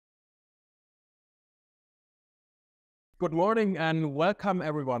Good morning and welcome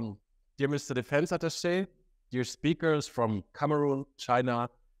everyone. Dear Mr. Defense Attaché, dear speakers from Cameroon, China,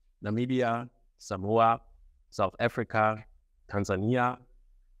 Namibia, Samoa, South Africa, Tanzania,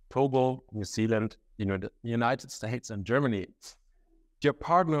 Togo, New Zealand, the United States and Germany. Dear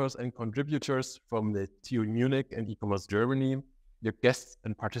partners and contributors from the TU Munich and ICOMOS Germany, dear guests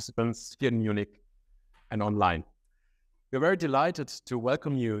and participants here in Munich and online. We're very delighted to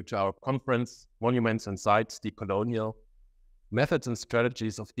welcome you to our conference, Monuments and Sites, de-colonial, Methods and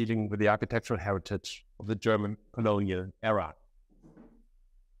Strategies of Dealing with the Architectural Heritage of the German Colonial Era.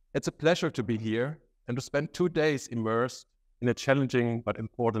 It's a pleasure to be here and to spend 2 days immersed in a challenging but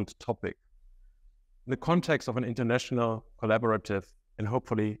important topic in the context of an international, collaborative, and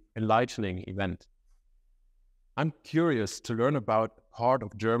hopefully enlightening event. I'm curious to learn about a part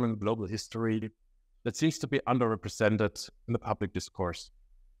of German global history that seems to be underrepresented in the public discourse.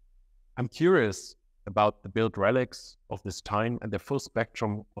 I'm curious about the built relics of this time and their full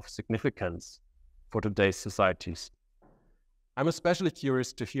spectrum of significance for today's societies. I'm especially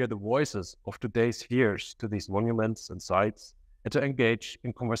curious to hear the voices of today's heirs to these monuments and sites and to engage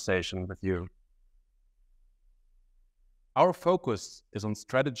in conversation with you. Our focus is on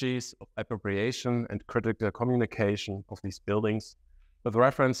strategies of appropriation and critical communication of these buildings with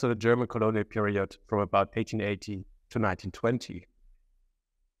reference to the German colonial period from about 1880 to 1920.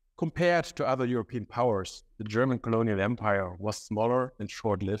 Compared to other European powers, the German colonial empire was smaller and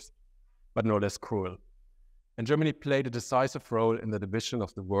short-lived, but no less cruel. And Germany played a decisive role in the division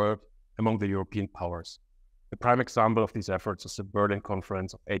of the world among the European powers. The prime example of these efforts is the Berlin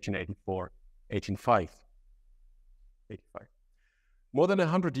Conference of 1884-1885. More than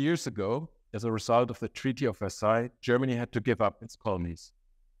 100 years ago, as a result of the Treaty of Versailles, Germany had to give up its colonies.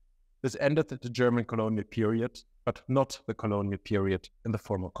 This ended the German colonial period, but not the colonial period in the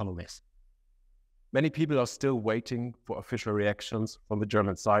former colonies. Many people are still waiting for official reactions from the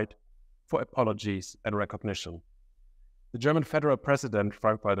German side, for apologies and recognition. The German federal president,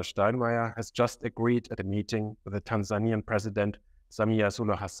 Frank-Walter Steinmeier, has just agreed at a meeting with the Tanzanian president, Samia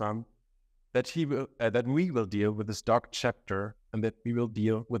Suluhu Hassan, that we will deal with this dark chapter and that we will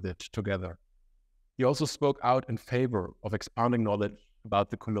deal with it together. He also spoke out in favor of expanding knowledge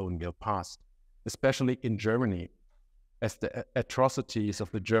about the colonial past, especially in Germany, as the atrocities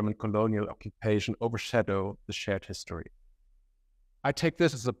of the German colonial occupation overshadow the shared history. I take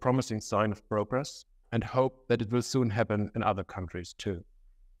this as a promising sign of progress and hope that it will soon happen in other countries too.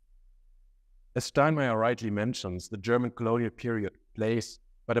 As Steinmeier rightly mentions, the German colonial period plays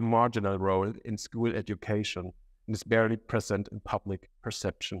but a marginal role in school education and is barely present in public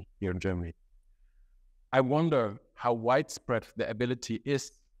perception here in Germany. I wonder how widespread the ability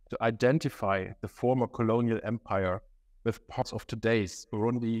is to identify the former colonial empire with parts of today's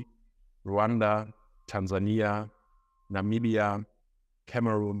Burundi, Rwanda, Tanzania, Namibia,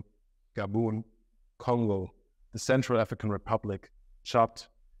 Cameroon, Gabon, Congo, the Central African Republic, Chad,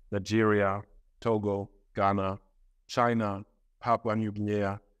 Nigeria, Togo, Ghana, China, Papua New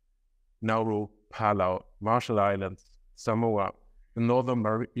Guinea, Nauru, Palau, Marshall Islands, Samoa, the Northern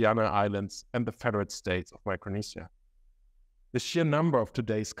Mariana Islands, and the Federal States of Micronesia. The sheer number of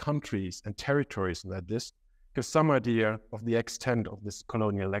today's countries and territories in that list gives some idea of the extent of this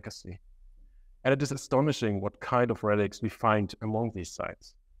colonial legacy. And it is astonishing what kind of relics we find among these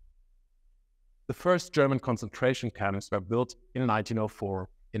sites. The first German concentration camps were built in 1904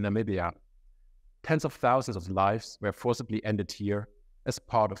 in Namibia. Tens of thousands of lives were forcibly ended here as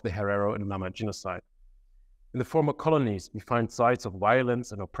part of the Herero and Nama genocide. In the former colonies, we find sites of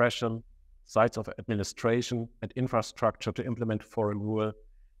violence and oppression, sites of administration and infrastructure to implement foreign rule,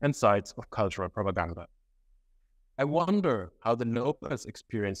 and sites of cultural propaganda. I wonder how the locals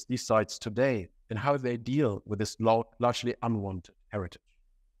experience these sites today and how they deal with this largely unwanted heritage.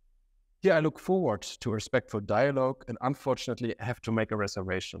 Here I look forward to a respectful dialogue, and unfortunately I have to make a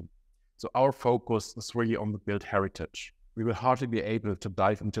reservation. So our focus is really on the built heritage. We will hardly be able to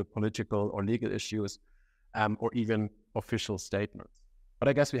dive into political or legal issues or even official statements. But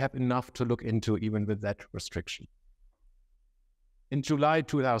I guess we have enough to look into even with that restriction. In July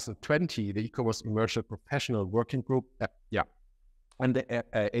 2020, the ICOMOS Emerging Professional Working Group, and the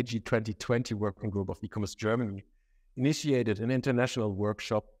AG 2020 Working Group of ICOMOS Germany initiated an international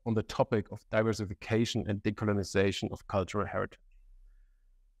workshop on the topic of diversification and decolonization of cultural heritage.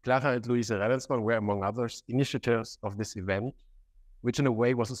 Clara and Louise Ravensman were, among others, initiators of this event, which in a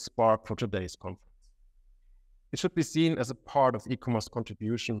way was a spark for today's conference. It should be seen as a part of ICOMOS'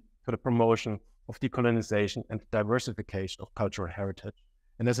 contribution to the promotion of decolonization and diversification of cultural heritage,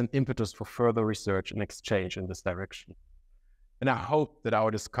 and as an impetus for further research and exchange in this direction. And I hope that our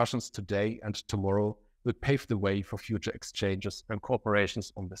discussions today and tomorrow will pave the way for future exchanges and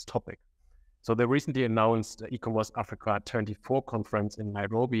cooperations on this topic. So the recently announced ICOMOS Africa 24 conference in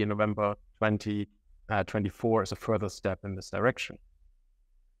Nairobi in November 2024 is a further step in this direction.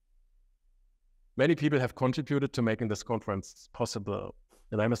 Many people have contributed to making this conference possible,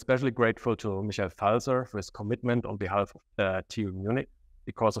 and I'm especially grateful to Michael Falzer for his commitment on behalf of TU Munich.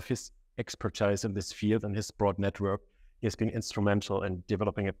 Because of his expertise in this field and his broad network, he has been instrumental in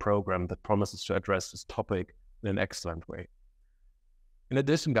developing a program that promises to address this topic in an excellent way. In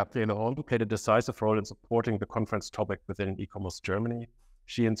addition, Gabriele Horn played a decisive role in supporting the conference topic within ICOMOS Germany.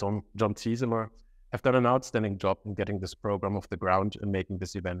 She and John Ziesemer have done an outstanding job in getting this program off the ground and making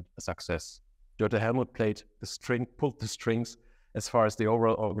this event a success. Dörte Helmut pulled the strings as far as the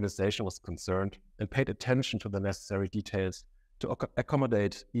overall organization was concerned and paid attention to the necessary details to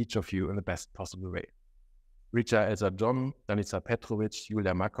accommodate each of you in the best possible way. Richa Elsa John, Danica Petrovic,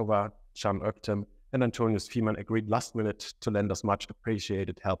 Julia Makova, Can Öktem, and Antonius Fiemann agreed last minute to lend us much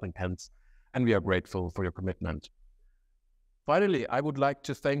appreciated helping hands, and we are grateful for your commitment. Finally, I would like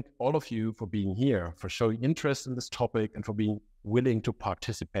to thank all of you for being here, for showing interest in this topic, and for being willing to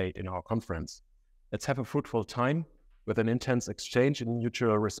participate in our conference. Let's have a fruitful time with an intense exchange in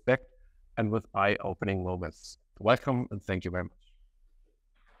mutual respect and with eye-opening moments. Welcome and thank you very much.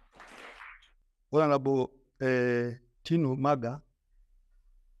 Honorable Tino Maga,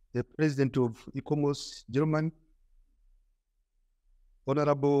 the President of ICOMOS Germany,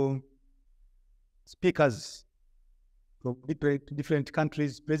 Honorable speakers from different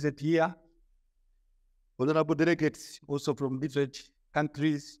countries present here, Honorable delegates also from different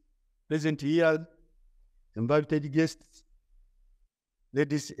countries present here, invited guests,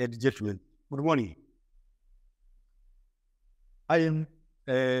 ladies and gentlemen, good morning. I am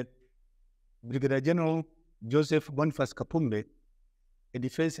Brigadier General Joseph Boniface KAPUMBE, a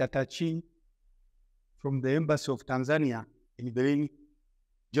defense attaché from the Embassy of Tanzania in Berlin,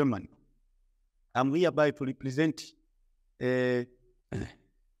 Germany. I'm hereby to represent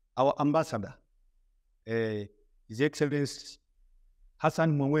our ambassador, His Excellency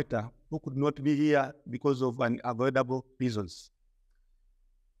HASSAN MWAMWETA, who could not be here because of unavoidable reasons.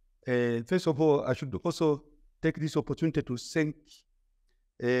 First of all, I should also take this opportunity to thank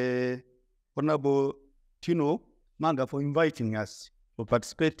Honorable Tino Maga for inviting us to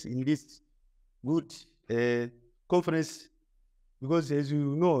participate in this good conference, because as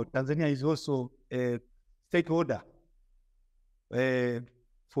you know, Tanzania is also a stakeholder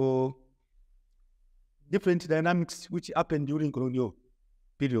for different dynamics which happened during colonial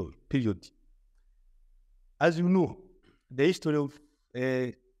period. As you know, the history of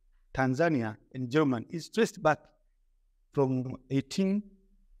Tanzania and Germany is traced back from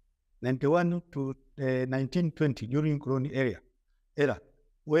 1891 to 1920 during colonial era,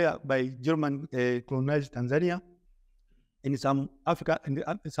 whereby German colonized Tanzania and some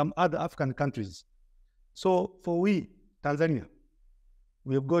other African countries. So for we, Tanzania,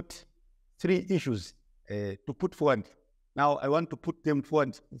 we have got 3 issues to put forward. Now I want to put them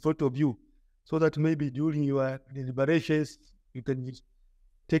forward in front of you, so that maybe during your deliberations you can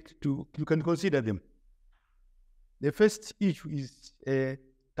consider them. The first issue is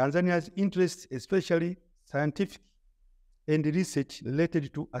Tanzania's interest, especially scientific and research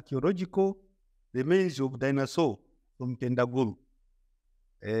related to archaeological remains of dinosaurs from Tendaguru.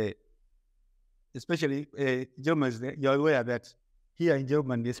 Especially Germans, you are aware that here in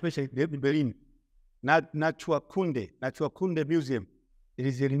Germany, especially in Berlin, Naturkunde Museum, it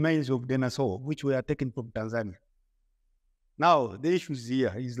is the remains of dinosaurs which were taken from Tanzania. Now, the issues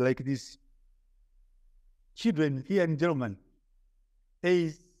here is like this. Children here in Germany,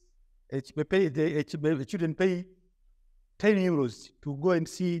 children pay 10 euros to go and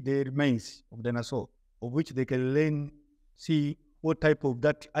see the remains of dinosaur, of which they can see what type of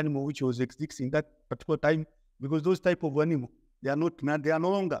that animal which was existing that particular time, because those type of animal, they are no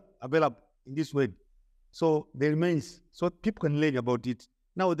longer available in this world. So the remains, so people can learn about it.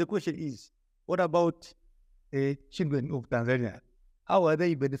 Now the question is, what about children of Tanzania? How are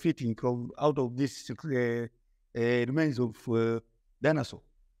they benefiting out of this remains of dinosaur?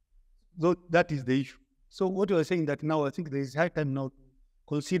 So that is the issue. So what you are saying that now, I think there is high time now to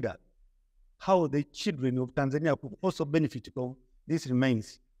consider how the children of Tanzania could also benefit from these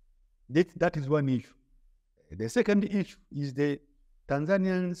remains. That is one issue. The second issue is the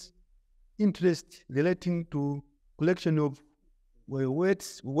Tanzanians' interest relating to collection of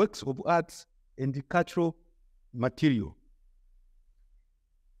works of arts and the cultural material.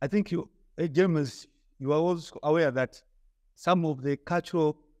 I think you Germans, you are also aware that some of the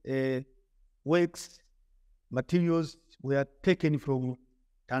cultural works, materials were taken from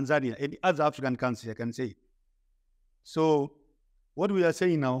Tanzania, and other African countries, I can say. So what we are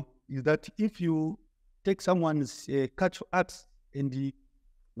saying now is that if you take someone's cultural arts and the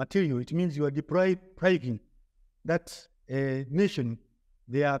material, it means you are depriving that nation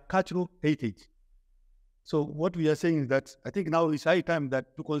their cultural heritage. So what we are saying is that I think now it's high time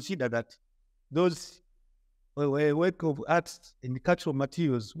that to consider that those work of arts and cultural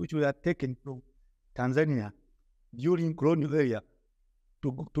materials which were taken from Tanzania during colonial era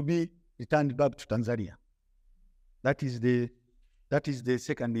to be returned back to Tanzania. That is the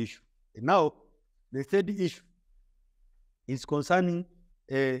second issue. And now the third issue is concerning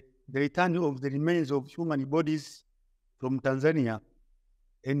the return of the remains of human bodies from Tanzania,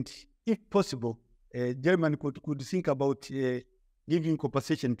 and if possible, Germany could think about giving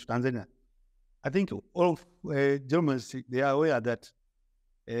compensation to Tanzania. I think all of Germans, they are aware that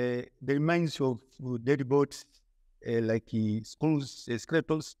the remains of dead bodies, like skulls,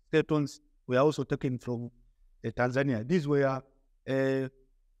 skeletons, were also taken from Tanzania. These were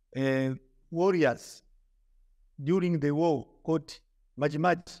warriors during the war called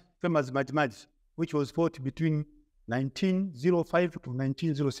Majimaji, famous Majimaji, which was fought between 1905 to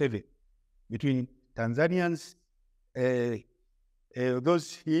 1907 between Tanzanians,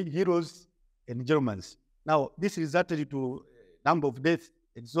 those heroes, and Germans. Now, this resulted to number of deaths.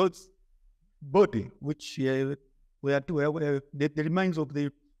 And those body, which the remains of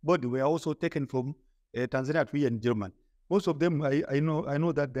the body were also taken from Tanzania to here in Germany. Most of them, I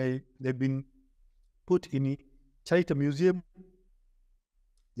know that they've been put in a Charity Museum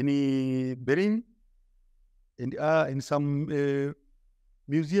in Berlin, and in some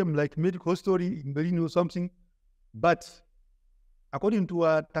museum like medical history in Berlin or something. But according to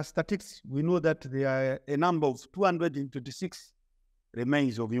our statistics, we know that there are a number of 226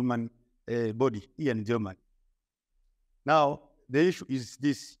 remains of human body here in Germany. Now, the issue is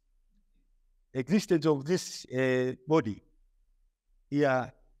this. Existence of this body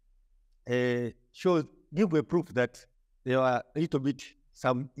here give a proof that there were a little bit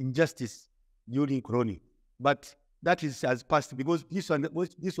some injustice during colonial. But that has passed because this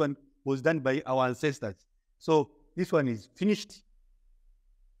one was done by our ancestors. So this one is finished.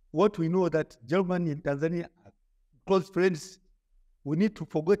 What we know that Germany and Tanzania are close friends, we need to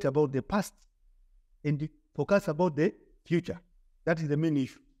forget about the past and focus about the future. That is the main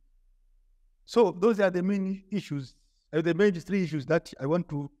issue. So those are the main issues, the main three issues that I want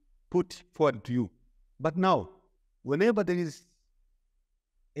to put forward to you. But now, whenever there is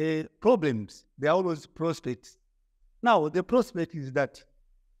problems, there are always prospects. Now, the prospect is that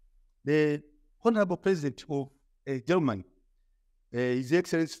the Honorable President of Germany, His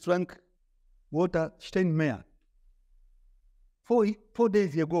Excellency Frank-Walter Steinmeier, 4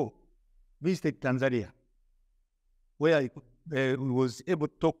 days ago, visited Tanzania, where he was able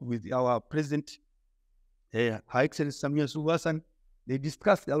to talk with our President, Her Excellency Samia Suluhu Hassan. They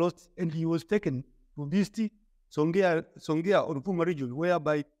discussed a lot, and he was taken to visit Songea or Ruvuma region,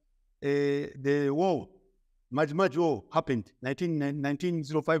 whereby the war, Majimaji War, happened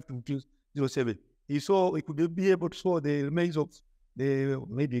 1905 to 1907. He could be able to saw the remains of the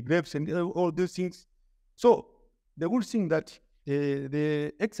maybe graves and all those things. So the good thing that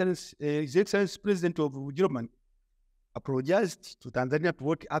His Excellency President of Germany apologized to Tanzania for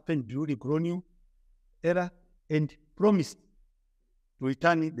what happened during the colonial era and promised to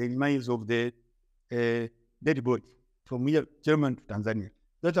return the remains of the dead body from here, Germany to Tanzania.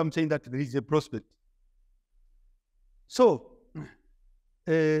 That's why I'm saying that there is a prospect. So,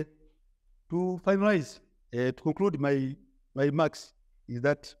 to finalize, to conclude my remarks, is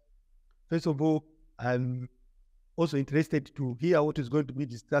that, first of all, I'm also interested to hear what is going to be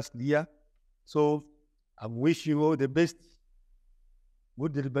discussed here. So, I wish you all the best,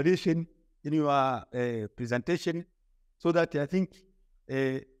 good deliberation in your presentation, so that I think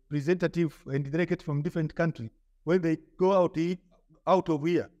representative and delegate from different countries, when they go out of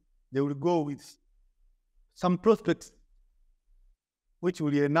here, they will go with some prospects which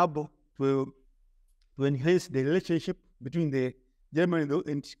will enable to enhance the relationship between the Germany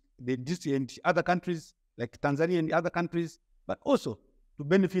and the other countries like Tanzania and other countries, but also to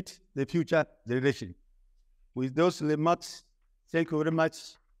benefit the future generation. With those remarks, thank you very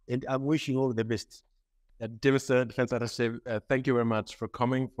much, and I'm wishing you all the best. Dear Mr. Defense Attaché, thank you very much for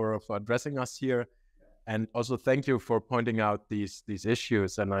coming, for addressing us here, and also thank you for pointing out these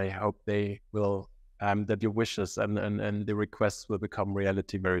issues. And I hope they will that your wishes and the requests will become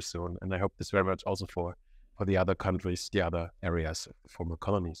reality very soon. And I hope this very much also for the other countries, the other areas, former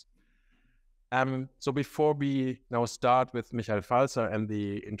colonies. So before we now start with Michael Falzer and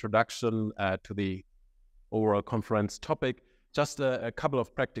the introduction to the overall conference topic, just a couple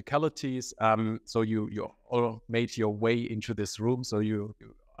of practicalities. So you all made your way into this room, so you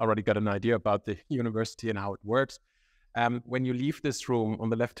already got an idea about the university and how it works. When you leave this room, on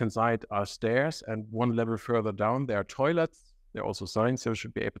the left-hand side are stairs, and one level further down there are toilets. There are also signs, so you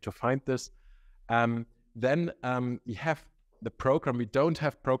should be able to find this. Then we have the program. We don't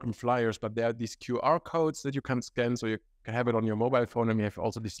have program flyers, but there are these QR codes that you can scan, so you can have it on your mobile phone, and we have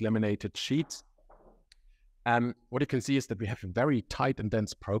also these laminated sheets. What you can see is that we have a very tight and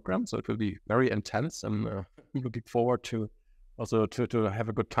dense program, so it will be very intense. I'm looking forward to also to have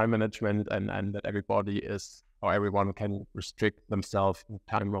a good time management, and that everybody is, or everyone can restrict themselves in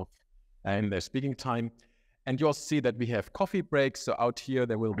time of in their speaking time. And you also see that we have coffee breaks. So out here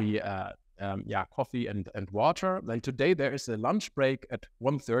there will be coffee and water. Then today there is a lunch break at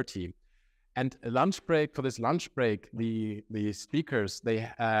 1:30. And a lunch break, for this lunch break, the speakers, they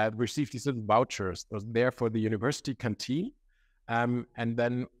receive these little vouchers. Those are there for the university canteen. And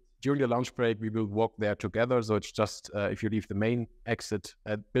then during the lunch break, we will walk there together. So it's just, if you leave the main exit,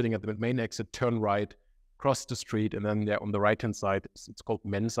 building at the main exit, turn right, cross the street, and then there on the right-hand side, it's called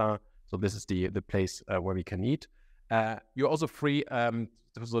Mensa. So this is the place where we can eat. You're also free,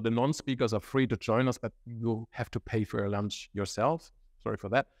 so the non-speakers are free to join us, but you have to pay for your lunch yourself. Sorry for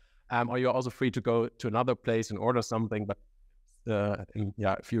that. Or you're also free to go to another place and order something. But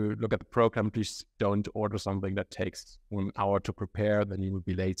if you look at the program, please don't order something that takes 1 hour to prepare. Then you will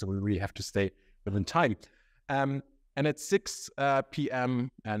be late. So we really have to stay within time. And at 6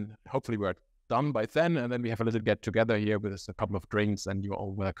 p.m. and hopefully we're done by then. And then we have a little get together here with a couple of drinks, and you're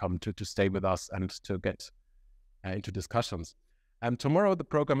all welcome to stay with us and to get into discussions. Tomorrow the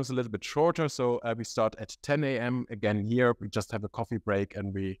program is a little bit shorter. So we start at 10 a.m. Again here, we just have a coffee break,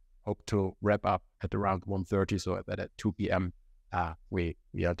 and we hope to wrap up at around 1:30, so that at 2 p.m. We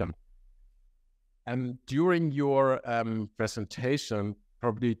are done. And during your presentation,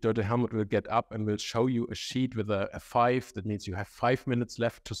 probably Dr. Helmut will get up and will show you a sheet with a 5. That means you have 5 minutes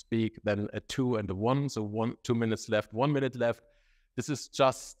left to speak, then a 2 and a 1. So 2 minutes left, 1 minute left. This is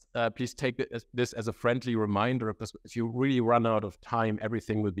just, please take this as a friendly reminder, because if you really run out of time,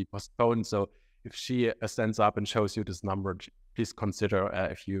 everything will be postponed. So if she stands up and shows you this number, please consider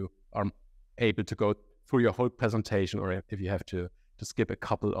if you are able to go through your whole presentation, or if you have to skip a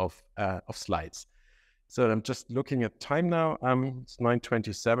couple of slides. So I'm just looking at time now. It's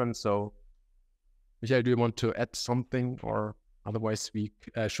 9:27. So Michael, do you want to add something, or otherwise we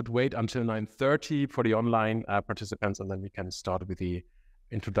should wait until 9:30 for the online participants, and then we can start with the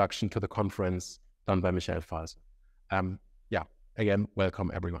introduction to the conference done by Michael False. Again,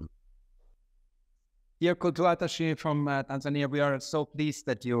 welcome everyone. Dear Kultur Attaché from Tanzania, we are so pleased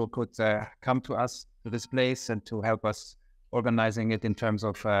that you could come to us to this place and to help us organizing it in terms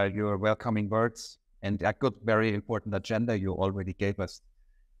of your welcoming words and a good, very important agenda you already gave us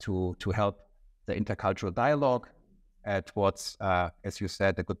to help the intercultural dialogue towards, as you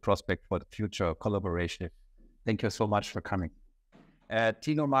said, a good prospect for the future collaboration. Thank you so much for coming.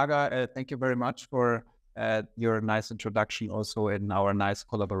 Tino, Maga, thank you very much for your nice introduction, also in our nice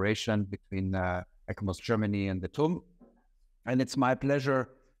collaboration between ICOMOS Germany and the TUM. And it's my pleasure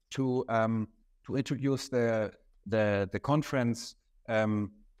to introduce the conference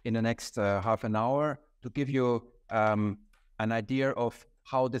in the next half an hour, to give you an idea of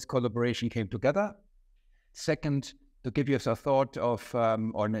how this collaboration came together. Second, to give you a thought of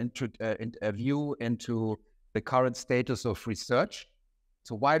or a view into the current status of research.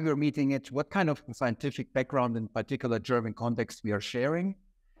 So why we're meeting it, what kind of scientific background, in particular German context, we are sharing,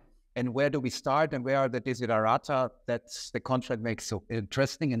 and where do we start, and where are the desiderata that the conference makes so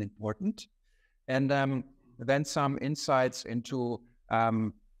interesting and important. And then some insights into,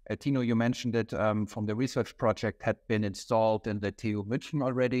 Tino, you mentioned it, from the research project had been installed in the TU München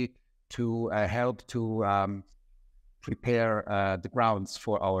already to help to prepare the grounds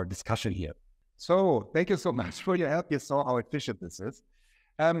for our discussion here. So thank you so much for your help. You saw how efficient this is.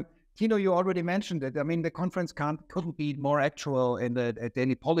 Tino, you already mentioned it. I mean, the conference couldn't be more actual in the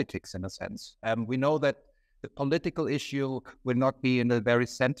daily politics, in a sense. We know that the political issue will not be in the very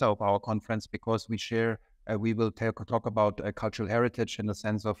center of our conference, because we share, we will talk about cultural heritage in the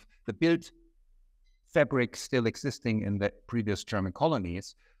sense of the built fabric still existing in the previous German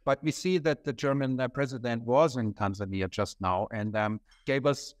colonies. But we see that the German president was in Tanzania just now and gave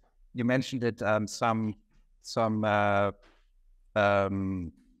us, you mentioned it, some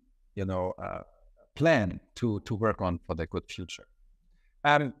plan to work on for the good future.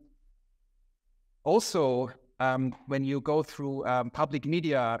 Also, when you go through public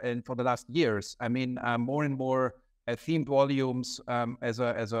media and for the last years, I mean, more and more themed volumes on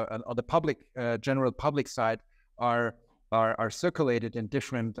the public, general public side are are circulated in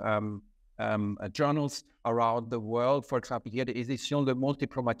different journals around the world. For example, here the Edition Le Monde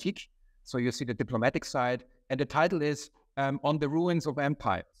Diplomatique. So you see the diplomatic side, and the title is On the Ruins of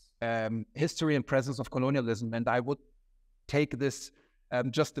Empires, History and Presence of Colonialism. And I would take this,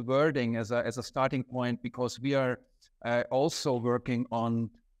 just the wording as a starting point, because we are also working on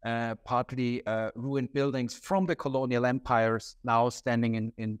partly ruined buildings from the colonial empires now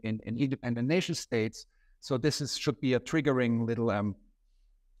standing in independent nation states. So this should be a triggering little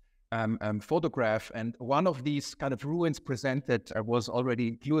photograph. And one of these kind of ruins presented was already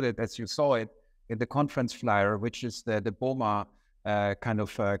included, as you saw it, in the conference flyer, which is the BOMA kind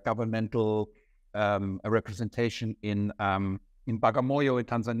of governmental representation in Bagamoyo in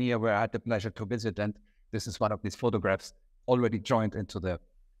Tanzania, where I had the pleasure to visit. And this is one of these photographs already joined into the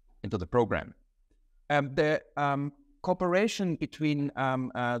program. The cooperation between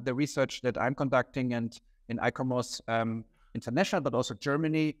the research that I'm conducting and in ICOMOS International, but also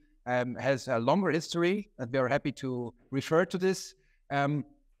Germany, has a longer history, and we are happy to refer to this.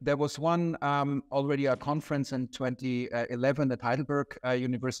 There was one already a conference in 2011 at Heidelberg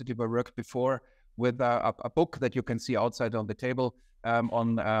University, where I worked before, with a book that you can see outside on the table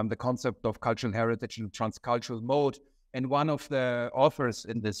on the concept of cultural heritage and transcultural mode. And one of the authors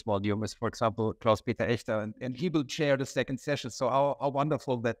in this volume is, for example, Klaus-Peter Echter, and he will chair the second session. So how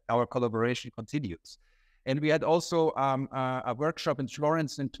wonderful that our collaboration continues. And we had also a workshop in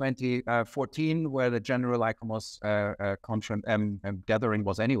Florence in 2014, where the general ICOMOS conference gathering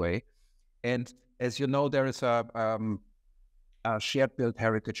was anyway. And as you know, there is a shared built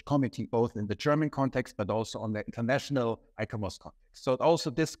heritage committee, both in the German context, but also on the international ICOMOS context. So also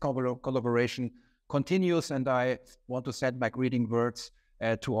this collaboration continues, and I want to send my greeting words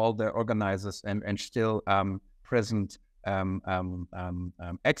to all the organizers and still present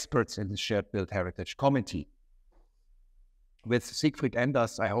experts in the Shared Built Heritage Committee. With Siegfried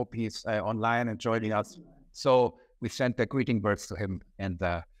Enders, I hope he's online and joining us. So we send the greeting words to him, and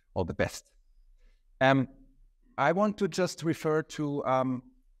all the best. I want to just refer to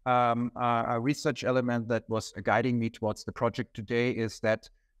a research element that was guiding me towards the project today, is that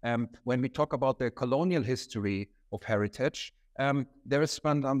when we talk about the colonial history of heritage, there is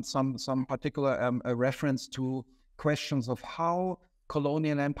some particular reference to questions of how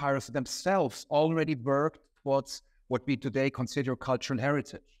colonial empires themselves already worked towards what we today consider cultural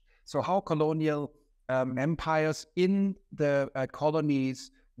heritage. So how colonial empires in the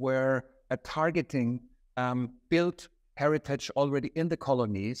colonies were targeting built heritage already in the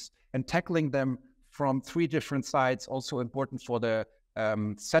colonies and tackling them from three different sides, also important for the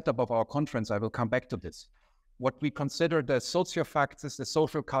setup of our conference. I will come back to this. What we consider the socio-factors, the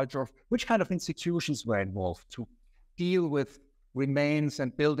social culture of which kind of institutions were involved to deal with remains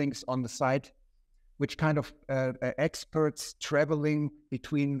and buildings on the site, which kind of experts traveling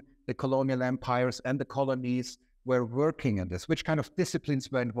between the colonial empires and the colonies were working in this, which kind of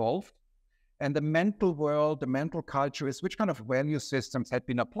disciplines were involved, and the mental world, the mental culture is which kind of value systems had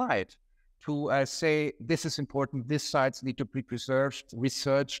been applied to say this is important, these sites need to be preserved,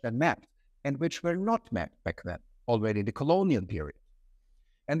 researched, and mapped, and which were not mapped back then, already in the colonial period.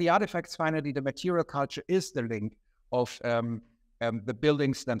 And the artifacts, finally, the material culture is the link of the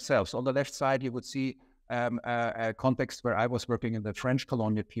buildings themselves. On the left side, you would see a context where I was working in the French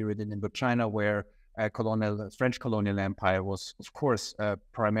colonial period in Indochina, where French colonial empire was, of course,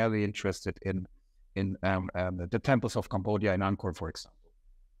 primarily interested in the temples of Cambodia and Angkor, for example.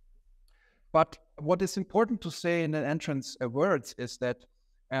 But what is important to say in the entrance words is that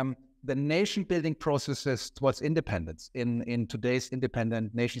the nation-building processes towards independence in today's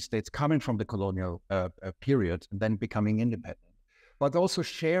independent nation-states coming from the colonial period and then becoming independent, but also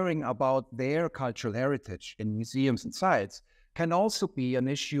sharing about their cultural heritage in museums and sites, can also be an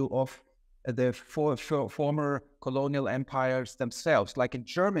issue of the former colonial empires themselves. Like in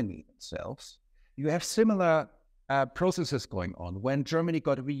Germany themselves, you have similar processes going on. When Germany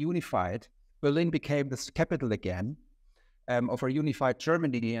got reunified, Berlin became the capital again of a unified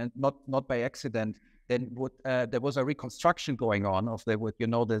Germany, and not by accident. Then there was a reconstruction going on of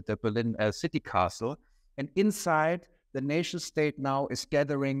the Berlin city castle, and inside the nation state now is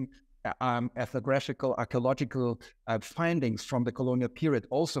gathering ethnographical, archaeological findings from the colonial period,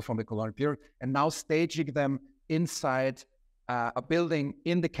 also from the colonial period, and now staging them inside a building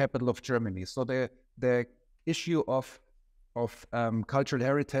in the capital of Germany. So the issue of cultural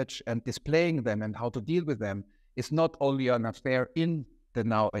heritage and displaying them and how to deal with them is not only an affair in the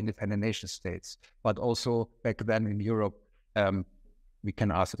now independent nation states, but also back then in Europe, we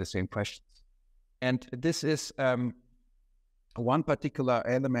can ask the same questions. And this is one particular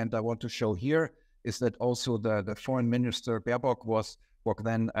element I want to show here. is that also the foreign minister Baerbock was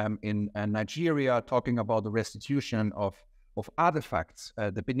then in Nigeria talking about the restitution of artifacts,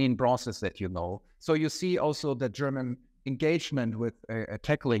 the Benin bronzes that you know. So you see also the German engagement with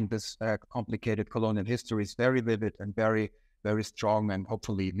tackling this complicated colonial history is very vivid and very, very strong, and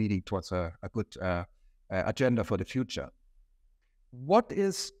hopefully leading towards a good agenda for the future. What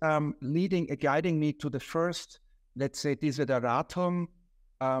is guiding me to the first, let's say, desideratum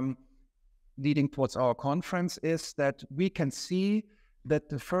leading towards our conference is that we can see that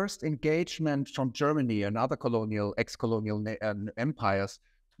the first engagement from Germany and other ex-colonial empires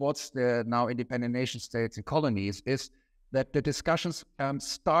towards the now independent nation states and colonies is that the discussions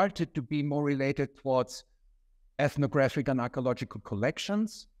started to be more related towards ethnographic and archaeological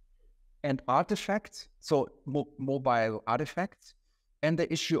collections and artifacts, so mobile artifacts, and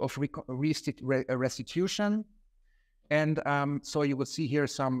the issue of restitution. And so you will see here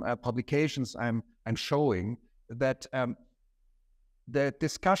some publications I'm showing that the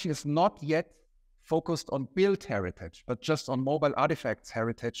discussion is not yet focused on built heritage, but just on mobile artifacts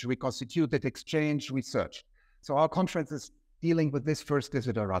heritage, reconstituted, exchange, research. So our conference is dealing with this first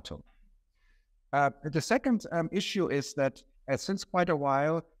desideratum. The second issue is that since quite a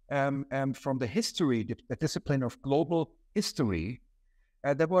while, from the history, the discipline of global history,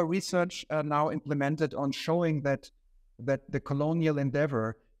 there were research now implemented on showing that the colonial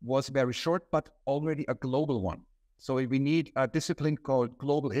endeavor was very short, but already a global one. So we need a discipline called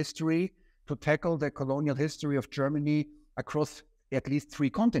global history to tackle the colonial history of Germany across at least 3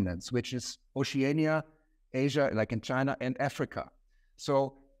 continents, which is Oceania, Asia, like in China, and Africa.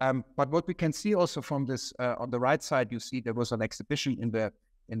 So, but what we can see also from this, on the right side, you see there was an exhibition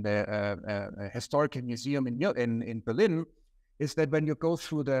in the Historical Museum in Berlin, is that when you go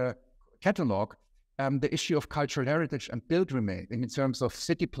through the catalog, the issue of cultural heritage and built remain in terms of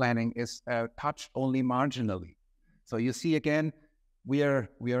city planning is touched only marginally. So you see again, we are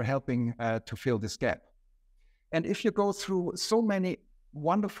helping to fill this gap. And if you go through so many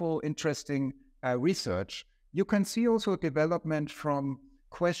wonderful, interesting research, you can see also development from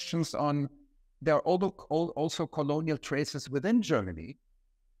questions on, there are also colonial traces within Germany,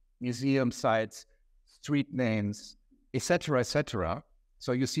 museum sites, street names, etc., etc.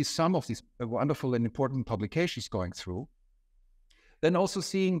 So you see some of these wonderful and important publications going through. Then also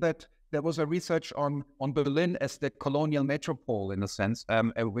seeing that there was a research on Berlin as the colonial metropole, in a sense,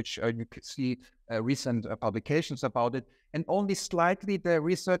 which you could see recent publications about it. And only slightly the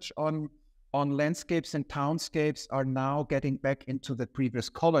research on landscapes and townscapes are now getting back into the previous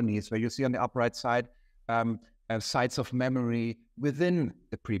colonies, where you see on the upper right side sites of memory within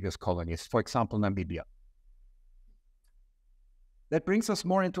the previous colonies, for example, Namibia. That brings us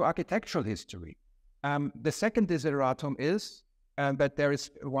more into architectural history. The second desideratum is that there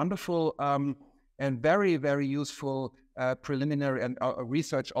is wonderful and very, very useful preliminary and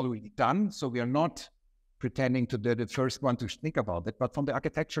research already done. So we are not pretending to be the first one to think about it. But from the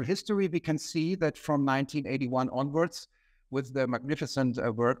architectural history, we can see that from 1981 onwards, with the magnificent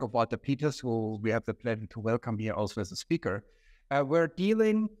work of Walter Peters, who we have the pleasure to welcome here also as a speaker, we're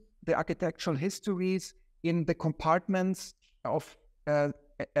dealing the architectural histories in the compartments of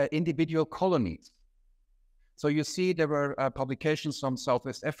individual colonies. So you see there were publications from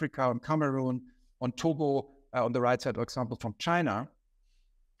Southwest Africa, on Cameroon, on Togo, on the right side, for example, from China.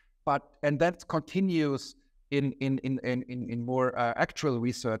 And that continues in more actual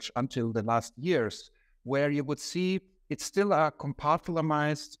research until the last years, where you would see it's still a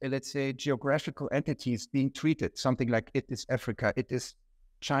compartmentalized, let's say, geographical entities being treated, something like it is Africa, it is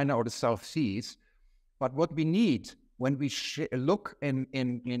China or the South Seas. But what we need when we look in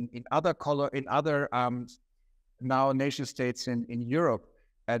other now nation states in Europe,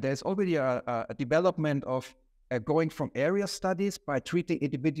 there's already a development of going from area studies by treating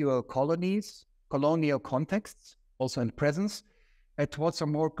individual colonies, colonial contexts, also in presence, towards a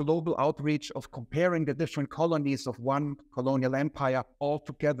more global outreach of comparing the different colonies of one colonial empire all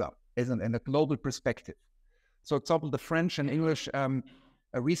together in a global perspective. So, for example, the French and English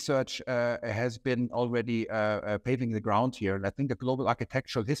research has been already paving the ground here. And I think the global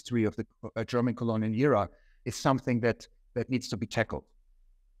architectural history of the German colonial era is something that needs to be tackled.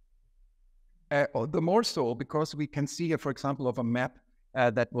 The more so because we can see, for example, of a map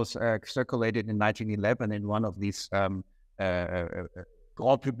that was circulated in 1911 in one of these Grand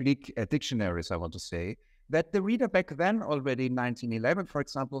Public dictionaries, I want to say, that the reader back then, already in 1911, for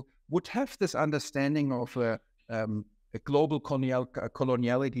example, would have this understanding of a global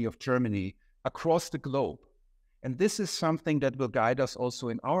coloniality of Germany across the globe. And this is something that will guide us also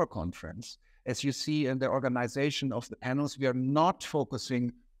in our conference. As you see in the organization of the panels, we are not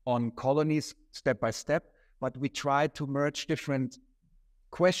focusing on colonies step by step, but we try to merge different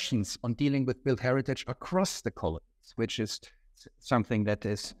questions on dealing with built heritage across the colonies, which is something that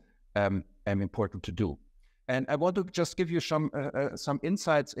is important to do. And I want to just give you some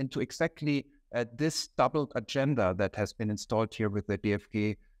insights into exactly this doubled agenda that has been installed here with the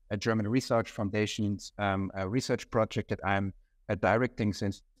DFG German Research Foundation's research project that I'm directing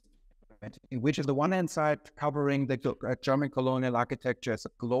since, which is the one hand side covering the German colonial architecture as a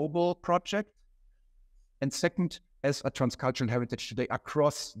global project, and second, as a transcultural heritage today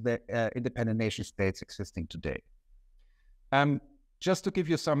across the independent nation states existing today. Just to give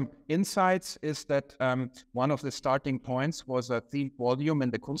you some insights is that one of the starting points was a themed volume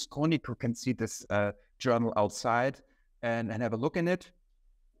in the Kunstchronik. You can see this journal outside and have a look in it.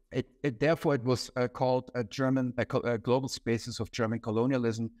 Therefore, it was called Global Spaces of German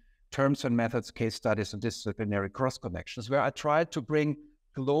Colonialism, Terms and Methods, Case Studies, and Disciplinary Cross-Connections, where I tried to bring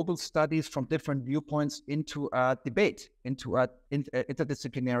global studies from different viewpoints into a debate, into an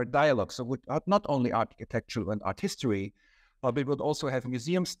interdisciplinary dialogue. So not only architectural and art history, but we would also have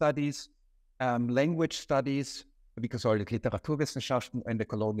museum studies, language studies, because all the Literaturwissenschaften in the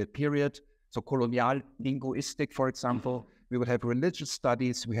colonial period. So Koloniallinguistik, for example. We would have religious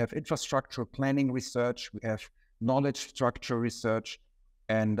studies, we have infrastructural planning research, we have knowledge structure research,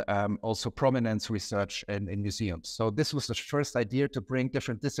 and also provenance research in museums. So this was the first idea to bring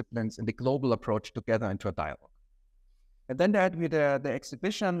different disciplines in the global approach together into a dialogue. And then there had been the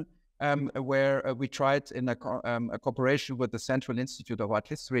exhibition where we tried in a cooperation with the Central Institute of Art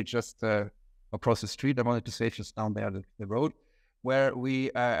History just across the street. I wanted to say just down there the road, where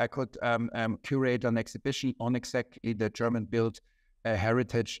I could curate an exhibition on exactly the German-built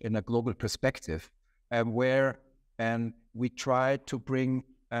heritage in a global perspective, where we tried to bring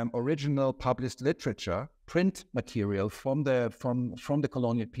original published literature, print material from the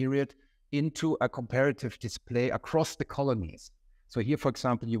colonial period into a comparative display across the colonies. So here, for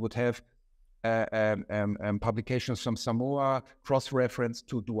example, you would have publications from Samoa, cross-reference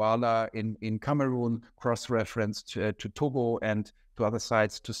to Douala in Cameroon, cross-reference to Togo and to other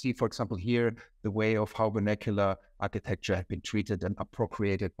sites to see, for example, here, the way of how vernacular architecture had been treated and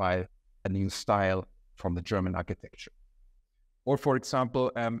appropriated by a new style from the German architecture. Or, for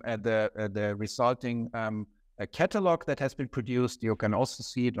example, the resulting catalog that has been produced, you can also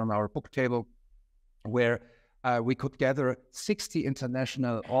see it on our book table, where we could gather 60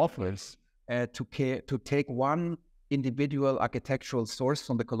 international authors to take one individual architectural source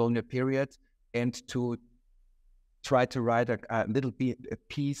from the colonial period and to try to write a little bit a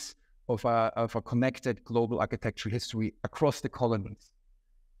piece of a connected global architectural history across the colonies,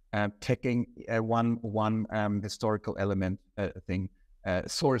 taking one historical element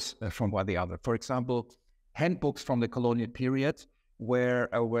source from one the other. For example, handbooks from the colonial period, where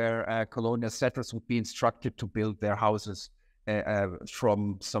colonial settlers would be instructed to build their houses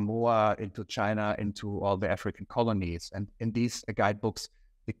from Samoa into China, into all the African colonies. And in these guidebooks,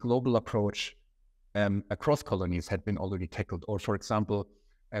 the global approach across colonies had been already tackled. Or, for example,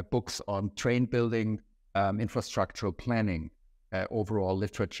 books on train building, infrastructural planning, overall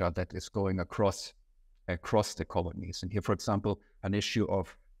literature that is going across the colonies. And here, for example, an issue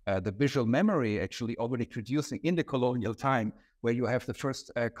of the visual memory actually already producing in the colonial time, where you have the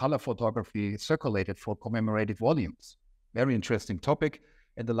first color photography circulated for commemorative volumes. Very interesting topic.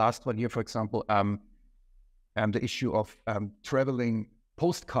 And the last one here, for example, the issue of traveling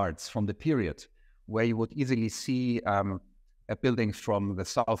postcards from the period, where you would easily see buildings from the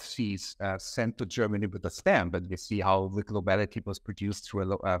South Seas sent to Germany with a stamp, and you see how the globality was produced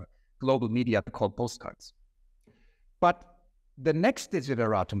through a global media called postcards. But the next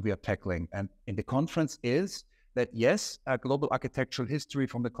desideratum we are tackling and in the conference is that, yes, a global architectural history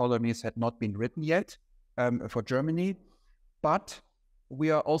from the colonies had not been written yet for Germany, but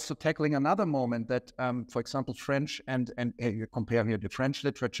we are also tackling another moment that, for example, French and you compare here the French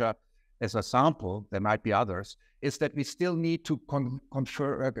literature as a sample, there might be others, is that we still need to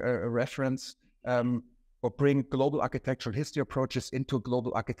confer a reference or bring global architectural history approaches into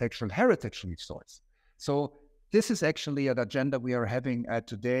global architectural heritage resource. So this is actually an agenda we are having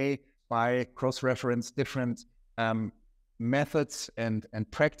today by cross-reference different methods and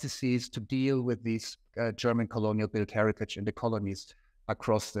practices to deal with these German colonial built heritage in the colonies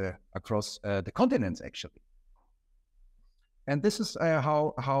across the continents, actually. And this is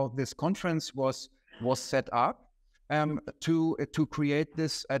how this conference was set up to create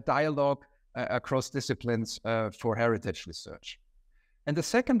this dialogue across disciplines for heritage research. And the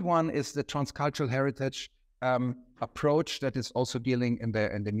second one is the transcultural heritage approach that is also dealing in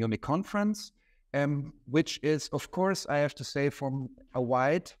the Munich conference, which is, of course, I have to say, from a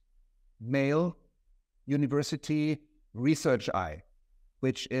white male university research eye,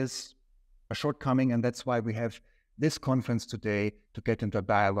 which is a shortcoming, and that's why we have this conference today to get into a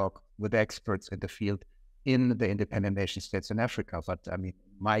dialogue with experts in the field in the independent nation states in Africa. But I mean,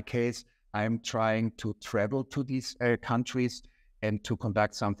 in my case, I'm trying to travel to these countries and to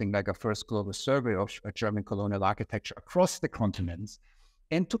conduct something like a first global survey of German colonial architecture across the continents,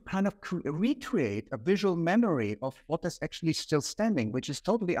 and to kind of recreate a visual memory of what is actually still standing, which is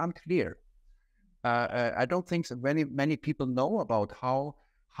totally unclear. I don't think that many people know about how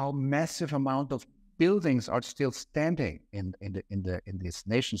massive amount of buildings are still standing in these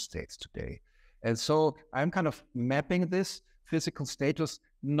nation states today. And so I'm kind of mapping this physical status,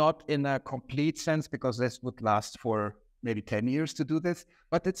 not in a complete sense, because this would last for maybe 10 years to do this,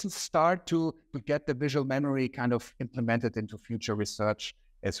 but it's a start to get the visual memory kind of implemented into future research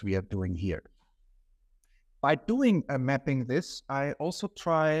as we are doing here. By doing mapping this, I also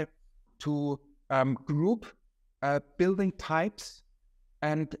try to group building types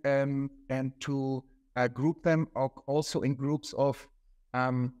and to group them also in groups of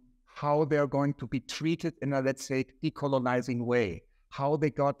how they're going to be treated in a, let's say, decolonizing way, how they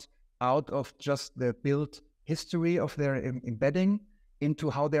got out of just the built history of their embedding into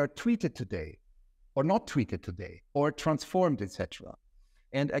how they are treated today, or not treated today, or transformed, etc.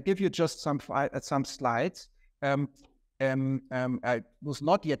 And I give you just some slides. I was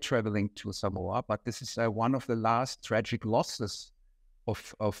not yet traveling to Samoa, but this is one of the last tragic losses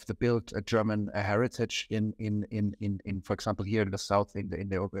of the built German heritage in, for example, here in the south, in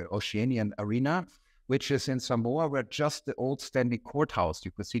the Oceanian arena, which is in Samoa, where just the old standing courthouse,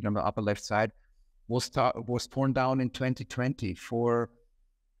 you can see it on the upper left side, was torn down in 2020 for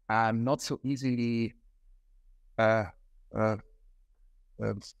not so easily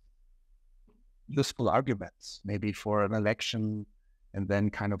useful arguments, maybe for an election, and then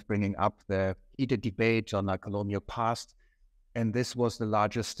kind of bringing up the heated debate on a colonial past. And this was the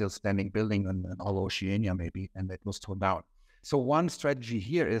largest still standing building in all Oceania, maybe, and it was torn down. So one strategy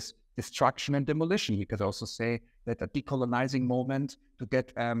here is destruction and demolition. You could also say that a decolonizing moment to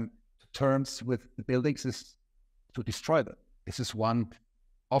get to terms with the buildings is to destroy them. This is one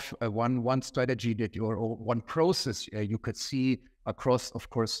strategy that one process you could see across, of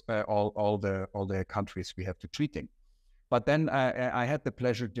course, all the countries we have to treating. But then I had the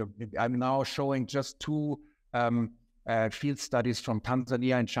pleasure I'm now showing just two field studies from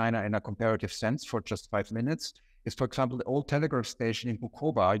Tanzania and China in a comparative sense for just 5 minutes. Is, for example, the old telegraph station in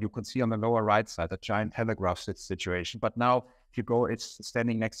Bukoba. You can see on the lower right side a giant telegraph situation. But now, if you go, it's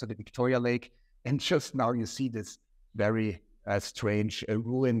standing next to the Victoria Lake, and just now you see this very strange,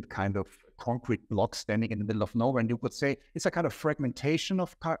 ruined kind of concrete block standing in the middle of nowhere. And you could say it's a kind of fragmentation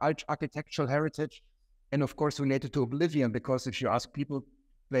of architectural heritage, and of course related to oblivion, because if you ask people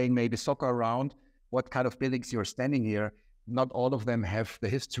playing maybe soccer around what kind of buildings you're standing here, not all of them have the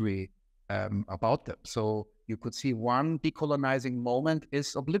history about them. So you could see one decolonizing moment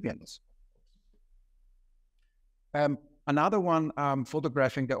is oblivion. Another one,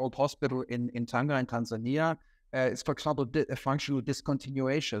 photographing the old hospital in Tanga in Tanzania, is, for example, a functional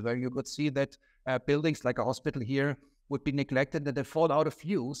discontinuation, where you could see that buildings like a hospital here would be neglected and they fall out of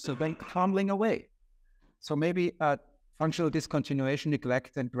use, so then crumbling away. So maybe functional discontinuation,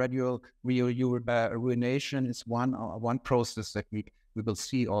 neglect, and gradual ruination is one process that we will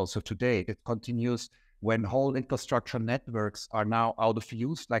see also today. It continues when whole infrastructure networks are now out of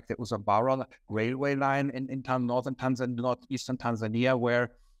use, like the Usambara railway line in northeastern Tanzania,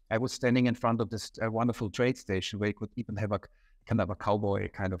 where I was standing in front of this wonderful trade station where you could even have a kind of a cowboy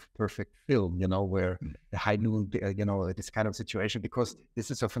kind of perfect film, you know, where the high noon, you know, this kind of situation, because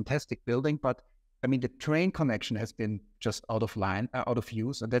this is a fantastic building, but I mean, the train connection has been just out of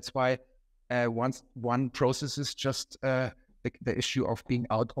use. And that's why one process is just the issue of being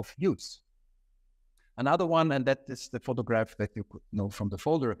out of use. Another one, and that is the photograph that you could know from the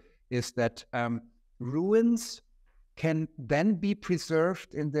folder, is that ruins can then be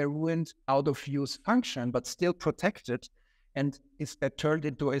preserved in their ruined out of use function, but still protected, and is turned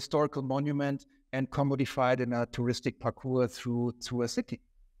into a historical monument and commodified in a touristic parcours through a city,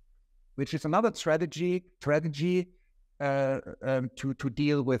 which is another strategy to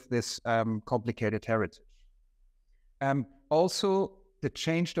deal with this complicated heritage. Also, the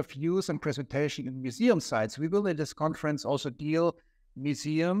change of use and presentation in museum sites. We will in this conference also deal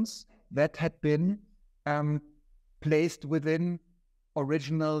museums that had been placed within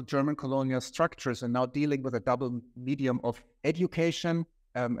original German colonial structures and now dealing with a double medium of education,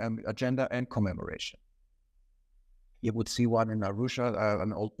 agenda, and commemoration. You would see one in Arusha,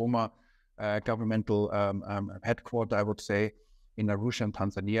 an old Boma governmental headquarter, I would say, in Arusha in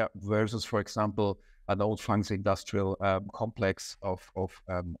Tanzania, versus, for example, an old Fangs industrial complex of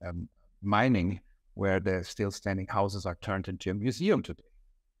mining, where the still standing houses are turned into a museum today.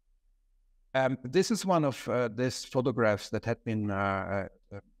 This is one of these photographs that had been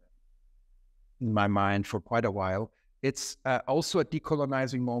in my mind for quite a while. It's also a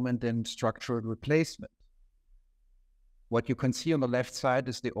decolonizing moment in structural replacement. What you can see on the left side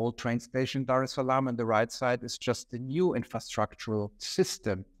is the old train station, Dar es Salaam, and the right side is just the new infrastructural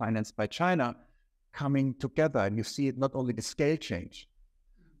system financed by China coming together. And you see it not only the scale change,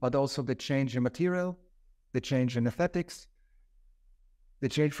 but also the change in material, the change in aesthetics, the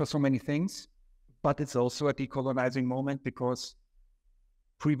change for so many things. But it's also a decolonizing moment because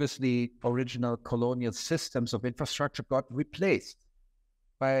previously original colonial systems of infrastructure got replaced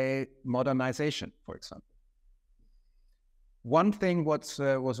by modernization, for example. One thing what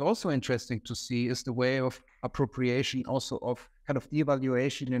was also interesting to see is the way of appropriation, also of kind of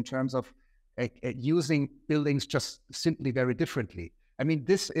devaluation in terms of using buildings just simply very differently. I mean,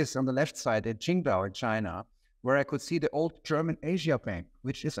 this is on the left side in Qingdao in China, where I could see the old German Asia Bank,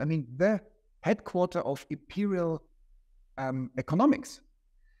 which is, I mean, the headquarter of imperial economics,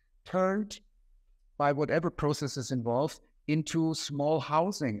 turned by whatever processes involved into small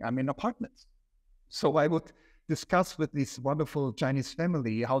housing, I mean, apartments. So I would discuss with this wonderful Chinese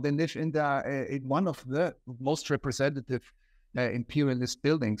family how they live in one of the most representative imperialist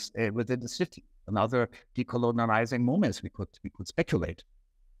buildings within the city. Another decolonizing moments we could speculate.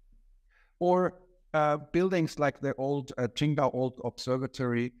 Or buildings like the old Qingdao Old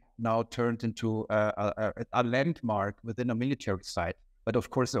Observatory, now turned into a landmark within a military site. But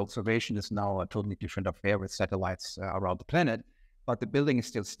of course, the observation is now a totally different affair with satellites around the planet. But the building is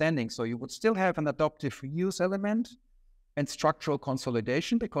still standing, so you would still have an adaptive reuse element and structural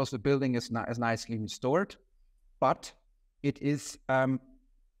consolidation because the building is nicely restored, but it is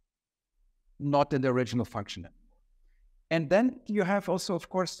not in the original function anymore. And then you have also, of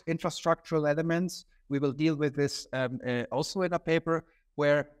course, infrastructural elements. We will deal with this also in a paper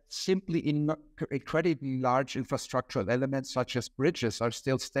where simply incredibly large infrastructural elements such as bridges are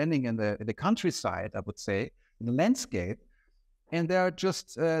still standing in the countryside, I would say, in the landscape. And they are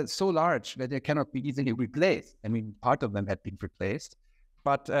just so large that they cannot be easily replaced. I mean, part of them had been replaced,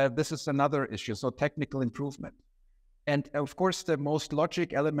 but this is another issue, so technical improvement. And of course, the most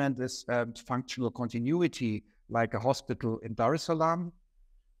logic element is functional continuity, like a hospital in Dar es Salaam,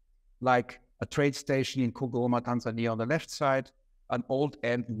 like a trade station in Kigoma, Tanzania on the left side, an old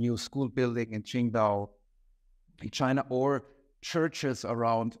and new school building in Qingdao, in China, or churches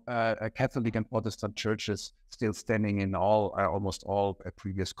around Catholic and Protestant churches still standing in almost all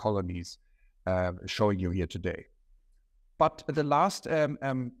previous colonies, showing you here today. But the last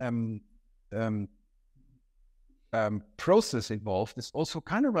process involved is also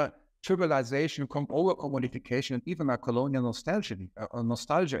kind of a tribalization, over-commodification, and even a colonial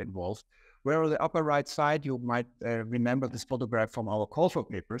nostalgia involved, where on the upper right side, you might remember this photograph from our call for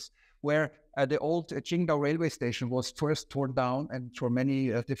papers, where the old Qingdao railway station was first torn down and for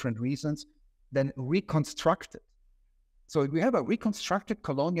many different reasons, then reconstructed. So we have a reconstructed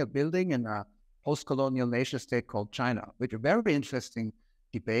colonial building in a post-colonial nation state called China, with a very interesting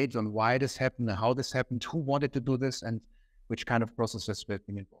debate on why this happened and how this happened, who wanted to do this, and which kind of processes were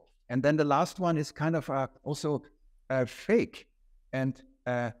being involved. And then the last one is kind of also fake and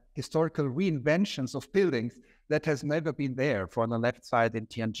historical reinventions of buildings that has never been there. For on the left side in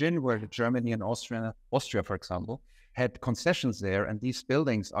Tianjin, where Germany and Austria, for example, had concessions there, and these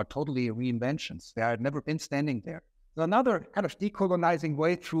buildings are totally reinventions. They had never been standing there. So another kind of decolonizing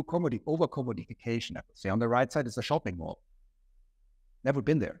way through over-commodification, I would say. On the right side is a shopping mall. Never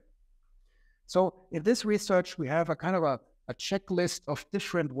been there. So in this research, we have a kind of a checklist of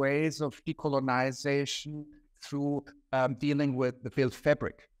different ways of decolonization through dealing with the built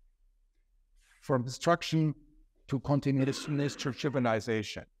fabric, from destruction to continuous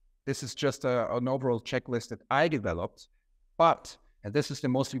civilization. This is just an overall checklist that I developed, but, and this is the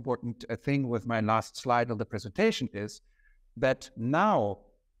most important thing with my last slide of the presentation, is that now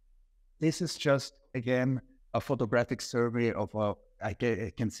this is just, again, a photographic survey of I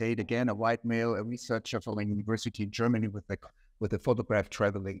can say it again, a white male, a researcher from a university in Germany with a photograph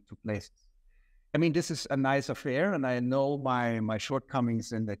traveling to places. I mean, this is a nice affair, and I know my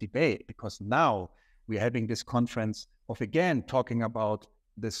shortcomings in the debate, because now we're having this conference of, again, talking about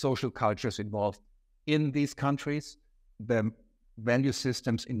the social cultures involved in these countries, the value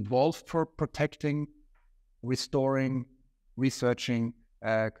systems involved for protecting, restoring, researching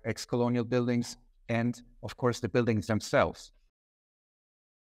ex-colonial buildings, and of course the buildings themselves.